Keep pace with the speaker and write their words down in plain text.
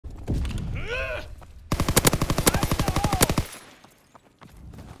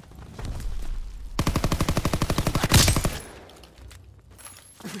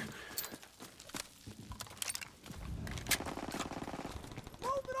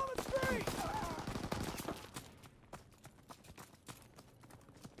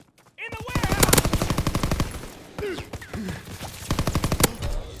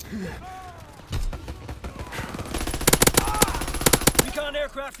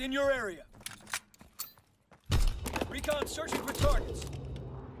aircraft in your area. Recon searching for targets.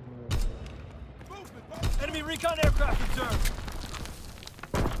 Enemy recon aircraft observed.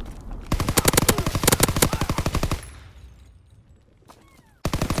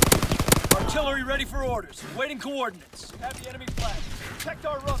 Artillery ready for orders. Waiting coordinates. Have the enemy flag. Protect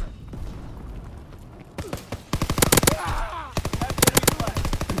our runner. Have the enemy flag.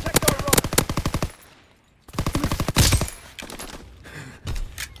 Protect our runner.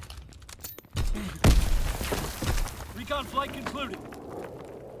 Recon flight concluded.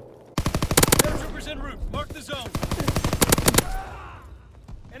 Paratroopers en route. Mark the zone.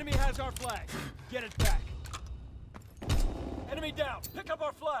 Enemy has our flag. Get it back. Enemy down. Pick up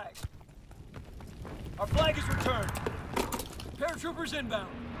our flag. Our flag is returned. Paratroopers inbound.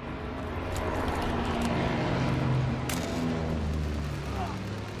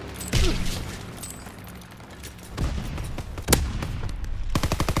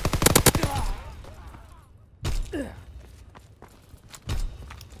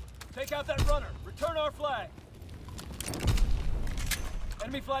 Take out that runner. Return our flag.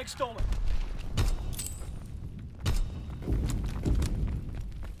 Enemy flag stolen.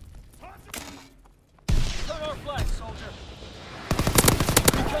 Return our flag, soldier.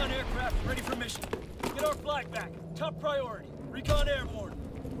 Recon aircraft ready for mission. Get our flag back. Top priority. Recon airborne.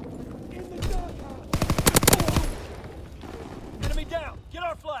 In the doghouse. Enemy down. Get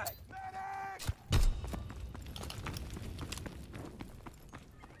our flag. Medic!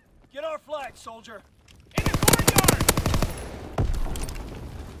 Get our flag, soldier. In the courtyard!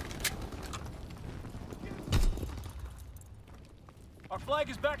 Our flag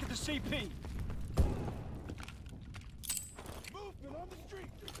is back at the CP. Movement on the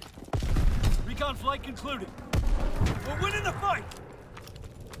street. Recon flight concluded. We're winning the fight!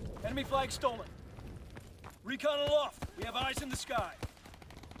 Enemy flag stolen. Recon aloft. We have eyes in the sky.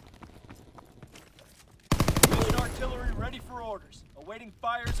 Mission artillery ready for orders. Awaiting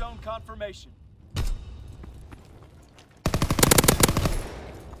fire zone confirmation. We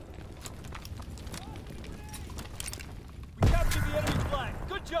captured the enemy flag.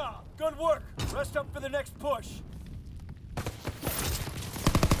 Good job. Good work. Rest up for the next push.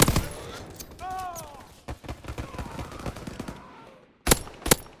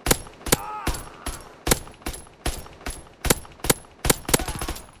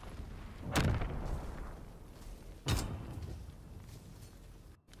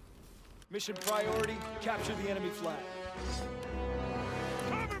 Mission priority, capture the enemy flag.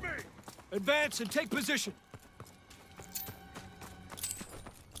 Cover me! Advance and take position.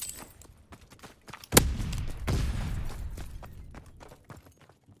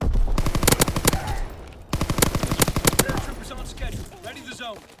 Paratroopers on schedule. Ready the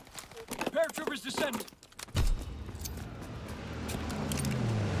zone. Paratroopers descending.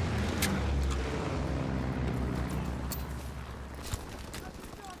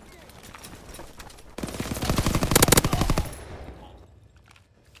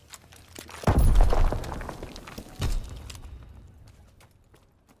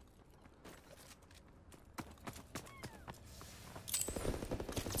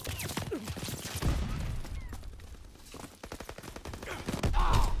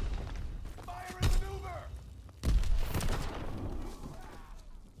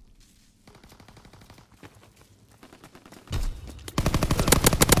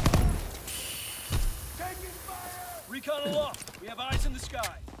 Recon aloft. We have eyes in the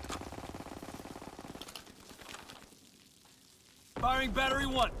sky. Firing battery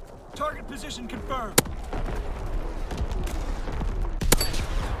 1. Target position confirmed.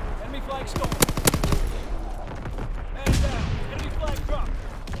 Enemy flag stolen. Man down. Enemy flag dropped.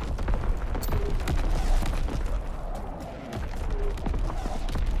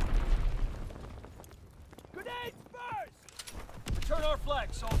 Grenades first! Return our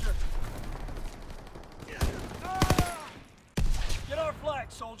flag, soldier. Get our flag,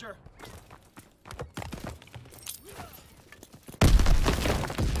 soldier.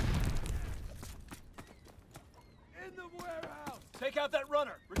 In the warehouse. Take out that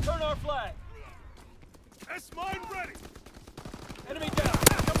runner. Return our flag. S-mine ready. Enemy down.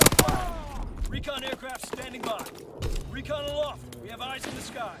 Come on, flag. Recon aircraft standing by. Recon aloft. We have eyes in the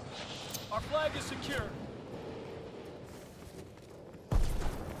sky. Our flag is secure.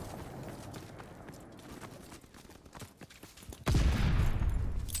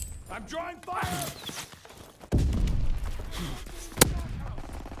 I'm drawing fire!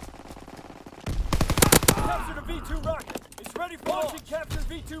 Captured a V-2 rocket. It's ready for launching. Captured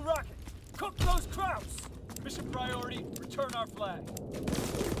V-2 rocket. Cook those Krauts! Mission priority, return our flag.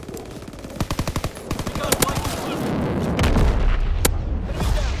 We got